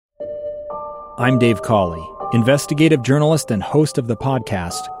I'm Dave Cawley, investigative journalist and host of the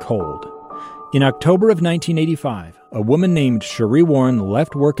podcast Cold. In October of 1985, a woman named Cherie Warren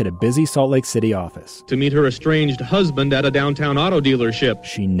left work at a busy Salt Lake City office to meet her estranged husband at a downtown auto dealership.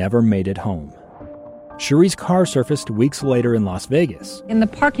 She never made it home. Cherie's car surfaced weeks later in Las Vegas. In the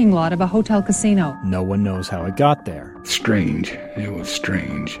parking lot of a hotel casino. No one knows how it got there. Strange. It was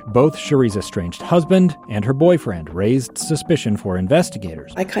strange. Both Cherie's estranged husband and her boyfriend raised suspicion for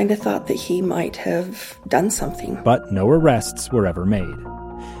investigators. I kind of thought that he might have done something. But no arrests were ever made.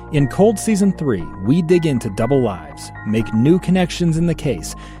 In Cold Season 3, we dig into double lives, make new connections in the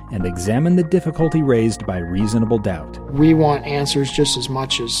case, and examine the difficulty raised by reasonable doubt. We want answers just as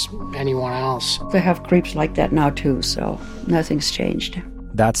much as anyone else. They have creeps like that now too, so nothing's changed.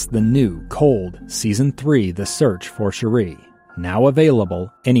 That's the new Cold Season 3, The Search for Cherie, now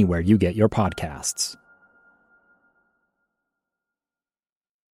available anywhere you get your podcasts.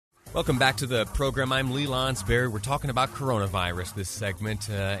 Welcome back to the program. I'm Lee Lonsberry. We're talking about coronavirus this segment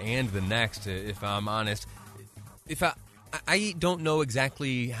and the next, if I'm honest. I don't know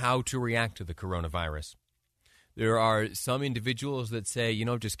exactly how to react to the coronavirus. There are some individuals that say,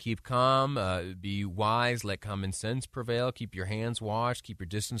 just keep calm, be wise, let common sense prevail, keep your hands washed, keep your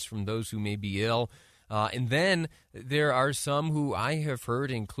distance from those who may be ill. And then there are some who I have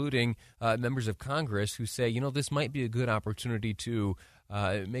heard, including members of Congress, who say, this might be a good opportunity to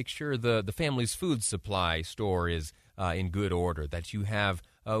make sure the family's food supply store is in good order, that you have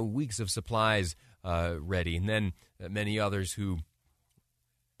weeks of supplies ready. And then many others who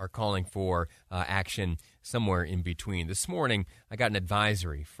are calling for action somewhere in between. This morning, I got an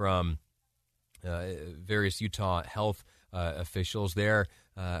advisory from various Utah health officials there,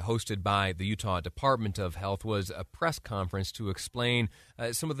 hosted by the Utah Department of Health, was a press conference to explain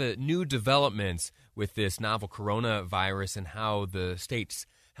some of the new developments with this novel coronavirus and how the state's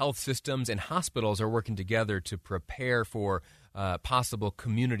health systems and hospitals are working together to prepare for possible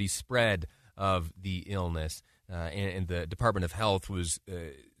community spread of the illness. And the Department of Health was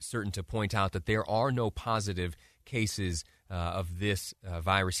certain to point out that there are no positive cases of this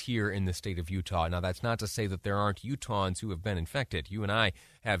virus here in the state of Utah. Now, that's not to say that there aren't Utahns who have been infected. You and I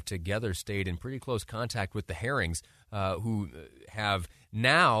have together stayed in pretty close contact with the Herrings, who have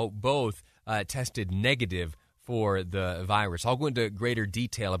now both tested negative for the virus. I'll go into greater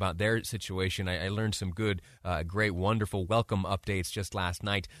detail about their situation. I learned some good, great, wonderful welcome updates just last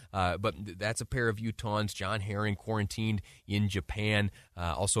night. But that's a pair of Utahns. John Herring quarantined in Japan.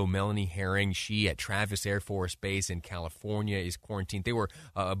 Also Melanie Herring, she at Travis Air Force Base in California is quarantined. They were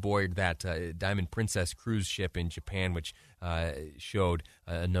aboard that Diamond Princess cruise ship in Japan, which showed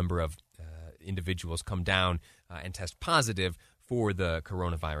a number of individuals come down and test positive for the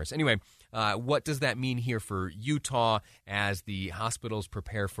coronavirus. Anyway, what does that mean here for Utah as the hospitals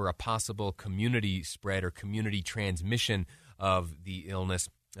prepare for a possible community spread or community transmission of the illness?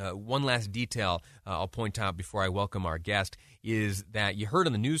 One last detail I'll point out before I welcome our guest is that you heard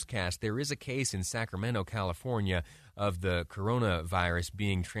on the newscast there is a case in Sacramento, California, of the coronavirus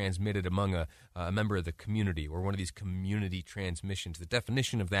being transmitted among a member of the community, or one of these community transmissions. The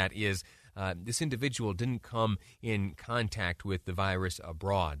definition of that is this individual didn't come in contact with the virus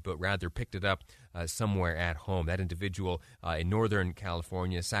abroad, but rather picked it up somewhere at home. That individual in Northern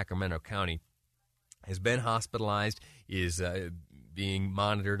California, Sacramento County, has been hospitalized, is being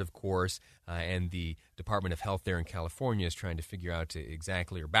monitored, of course, and the Department of Health there in California is trying to figure out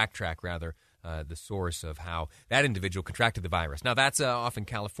exactly, or backtrack rather, the source of how that individual contracted the virus. Now, that's off in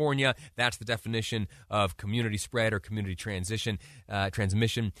California. That's the definition of community spread or community transmission.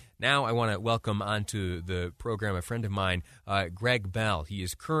 Now, I want to welcome onto the program a friend of mine, Greg Bell. He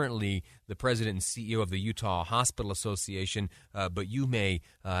is currently the president and CEO of the Utah Hospital Association, but you may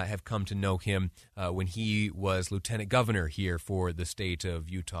have come to know him when he was lieutenant governor here for the state of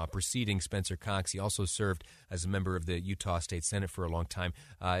Utah, preceding Spencer Cox. He also served as a member of the Utah State Senate for a long time.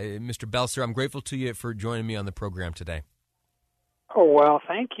 Mr. Bell, sir, I'm grateful to you for joining me on the program today. Oh, well,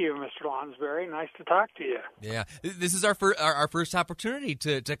 thank you, Mr. Lonsberry. Nice to talk to you. Yeah, this is our first opportunity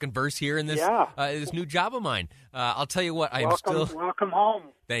to converse here in this this new job of mine. I'll tell you what, welcome home.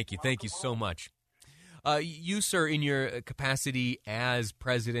 Thank you so much. You, sir, in your capacity as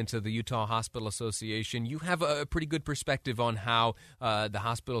president of the Utah Hospital Association, you have a pretty good perspective on how the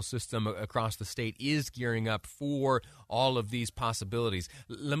hospital system across the state is gearing up for all of these possibilities.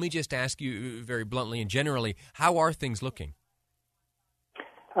 Let me just ask you very bluntly and generally, how are things looking?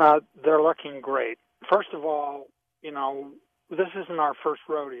 They're looking great. First of all, this isn't our first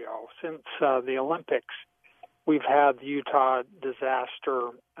rodeo. Since the Olympics, we've had the Utah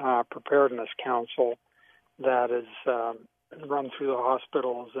Disaster Preparedness Council that is run through the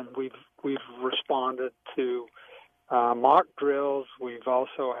hospitals, and we've responded to mock drills. We've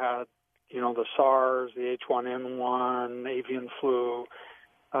also had, the SARS, the H1N1, avian flu,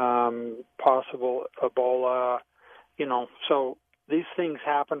 possible Ebola, so these things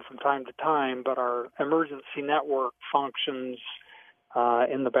happen from time to time, but our emergency network functions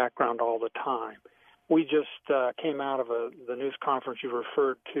in the background all the time. We just came out of the news conference you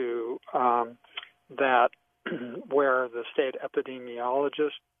referred to that where the state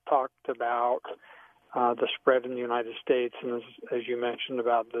epidemiologist talked about the spread in the United States, and as you mentioned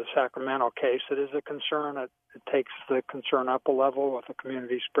about the Sacramento case, it is a concern. It takes the concern up a level with the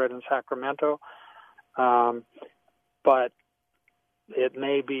community spread in Sacramento, but it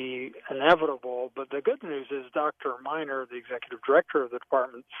may be inevitable. But the good news is Dr. Miner, the executive director of the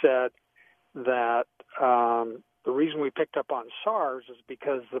department, said that the reason we picked up on SARS is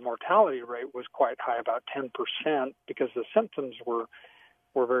because the mortality rate was quite high, about 10%, because the symptoms were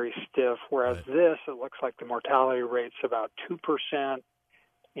very stiff, whereas this, it looks like the mortality rate's about 2%,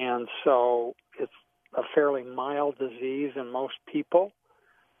 and so it's a fairly mild disease in most people.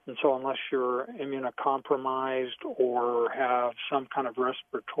 And so unless you're immunocompromised or have some kind of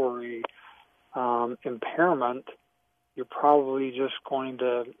respiratory impairment, you're probably just going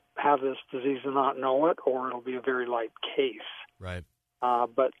to have this disease and not know it, or it'll be a very light case. Right.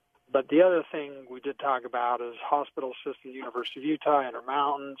 But the other thing we did talk about is hospital system, University of Utah,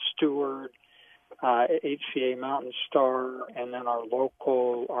 Intermountain, Steward, HCA Mountain Star, and then our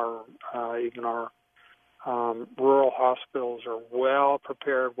local, even our rural hospitals are well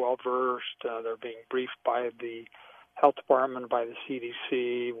prepared, well versed. They're being briefed by the health department, by the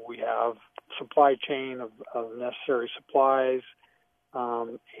CDC. We have supply chain of necessary supplies,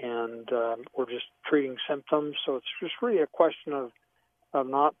 and we're just treating symptoms. So it's just really a question of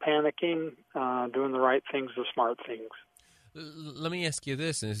not panicking, doing the right things, the smart things. Let me ask you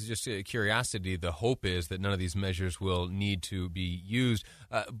this, and this is just a curiosity. The hope is that none of these measures will need to be used.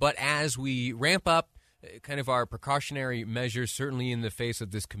 But as we ramp up kind of our precautionary measures, certainly in the face of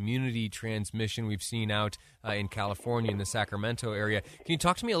this community transmission we've seen out in California, in the Sacramento area, can you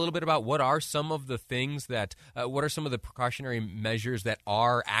talk to me a little bit about what are some of the things that, what are some of the precautionary measures that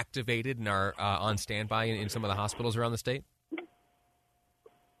are activated and are on standby in some of the hospitals around the state?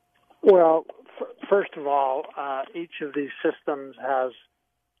 Well, first of all, each of these systems has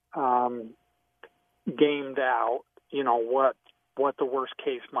gamed out, what the worst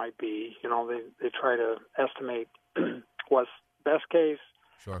case might be. They try to estimate what's best case,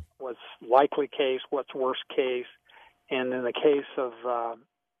 sure, what's likely case, what's worst case. And in the case of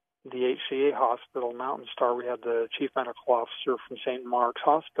the HCA hospital, Mountain Star, we had the chief medical officer from St. Mark's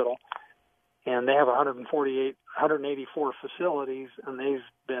Hospital, and they have 184 facilities, and they've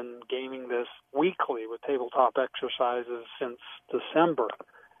been gaming this weekly with tabletop exercises since December.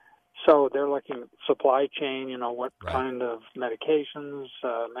 So they're looking at supply chain, what kind of medications,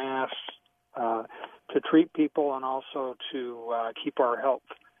 masks to treat people, and also to keep our health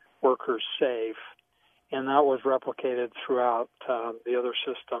workers safe. And that was replicated throughout the other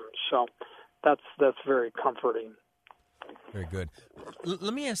systems. So that's very comforting. Very good.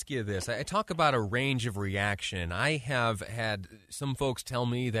 Let me ask you this. I talk about a range of reaction. I have had some folks tell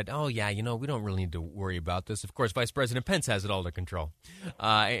me that, we don't really need to worry about this. Of course, Vice President Pence has it all under control,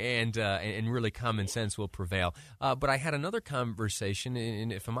 and really common sense will prevail. But I had another conversation,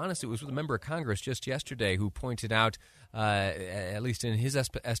 and if I'm honest, it was with a member of Congress just yesterday who pointed out, at least in his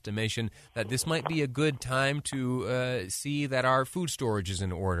estimation, that this might be a good time to see that our food storage is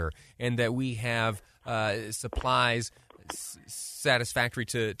in order and that we have supplies satisfactory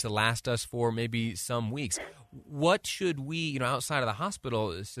to last us for maybe some weeks. What should we, outside of the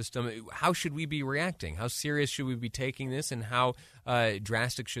hospital system, how should we be reacting? How serious should we be taking this, and how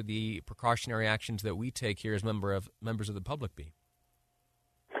drastic should the precautionary actions that we take here as members of the public be?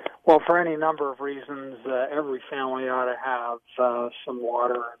 Well, for any number of reasons, every family ought to have some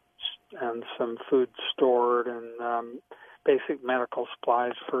water and some food stored, and basic medical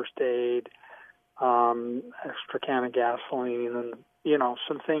supplies, first aid, extra can of gasoline, and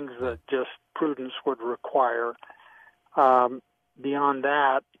some things that just prudence would require. Beyond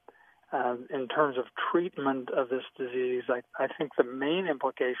that, in terms of treatment of this disease, I think the main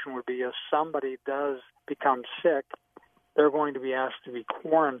implication would be if somebody does become sick, they're going to be asked to be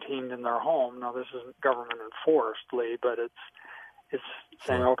quarantined in their home. Now, this isn't government enforced, Lee, but it's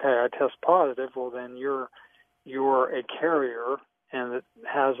saying, okay, I test positive. Well, then you're a carrier, and it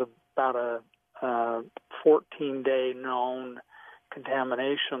has about a 14-day known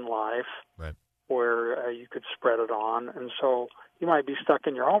contamination life, right, where you could spread it on. And so you might be stuck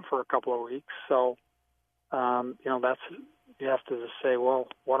in your home for a couple of weeks. So, you have to just say, well,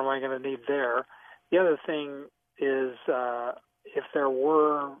 what am I going to need there? The other thing is if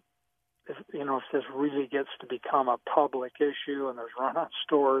this really gets to become a public issue and there's run-on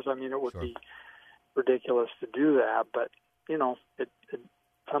stores, I mean, it would be ridiculous to do that. But,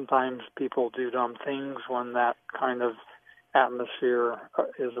 sometimes people do dumb things when that kind of atmosphere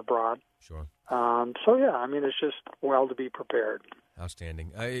is abroad. Sure. It's just well to be prepared.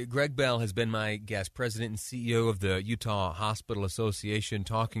 Outstanding. Greg Bell has been my guest, president and CEO of the Utah Hospital Association,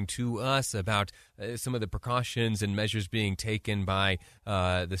 talking to us about some of the precautions and measures being taken by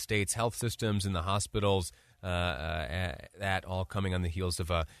the state's health systems and the hospitals, that all coming on the heels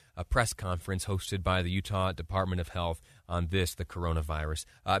of a press conference hosted by the Utah Department of Health on the coronavirus.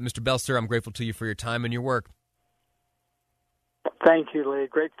 Mr. Bell, sir, I'm grateful to you for your time and your work. Thank you, Lee.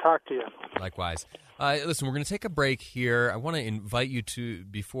 Great to talk to you. Likewise. Listen, we're going to take a break here. I want to invite you to,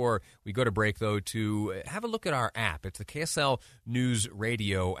 before we go to break, though, to have a look at our app. It's the KSL News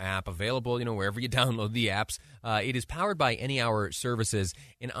Radio app, available, wherever you download the apps. It is powered by Any Hour Services,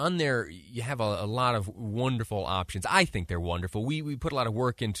 and on there you have a lot of wonderful options. I think they're wonderful. We put a lot of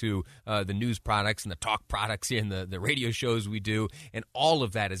work into the news products and the talk products and the radio shows we do, and all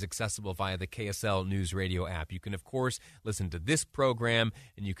of that is accessible via the KSL News Radio app. You can, of course, listen to this program,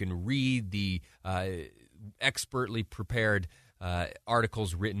 and you can read the expertly prepared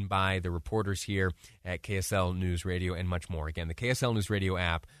articles written by the reporters here at KSL News Radio and much more. Again, the KSL News Radio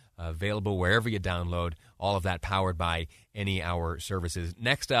app, available wherever you download, all of that powered by Any Hour Services.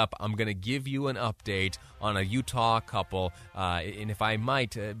 Next up, I'm going to give you an update on a Utah couple, and if I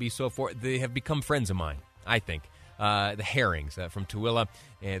might be so forth, they have become friends of mine, I think. The Herrings from Tooele.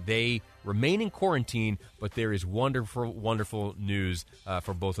 They remain in quarantine, but there is wonderful, wonderful news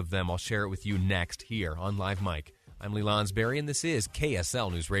for both of them. I'll share it with you next here on Live Mike. I'm Lee Lonsberry, and this is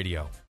KSL News Radio.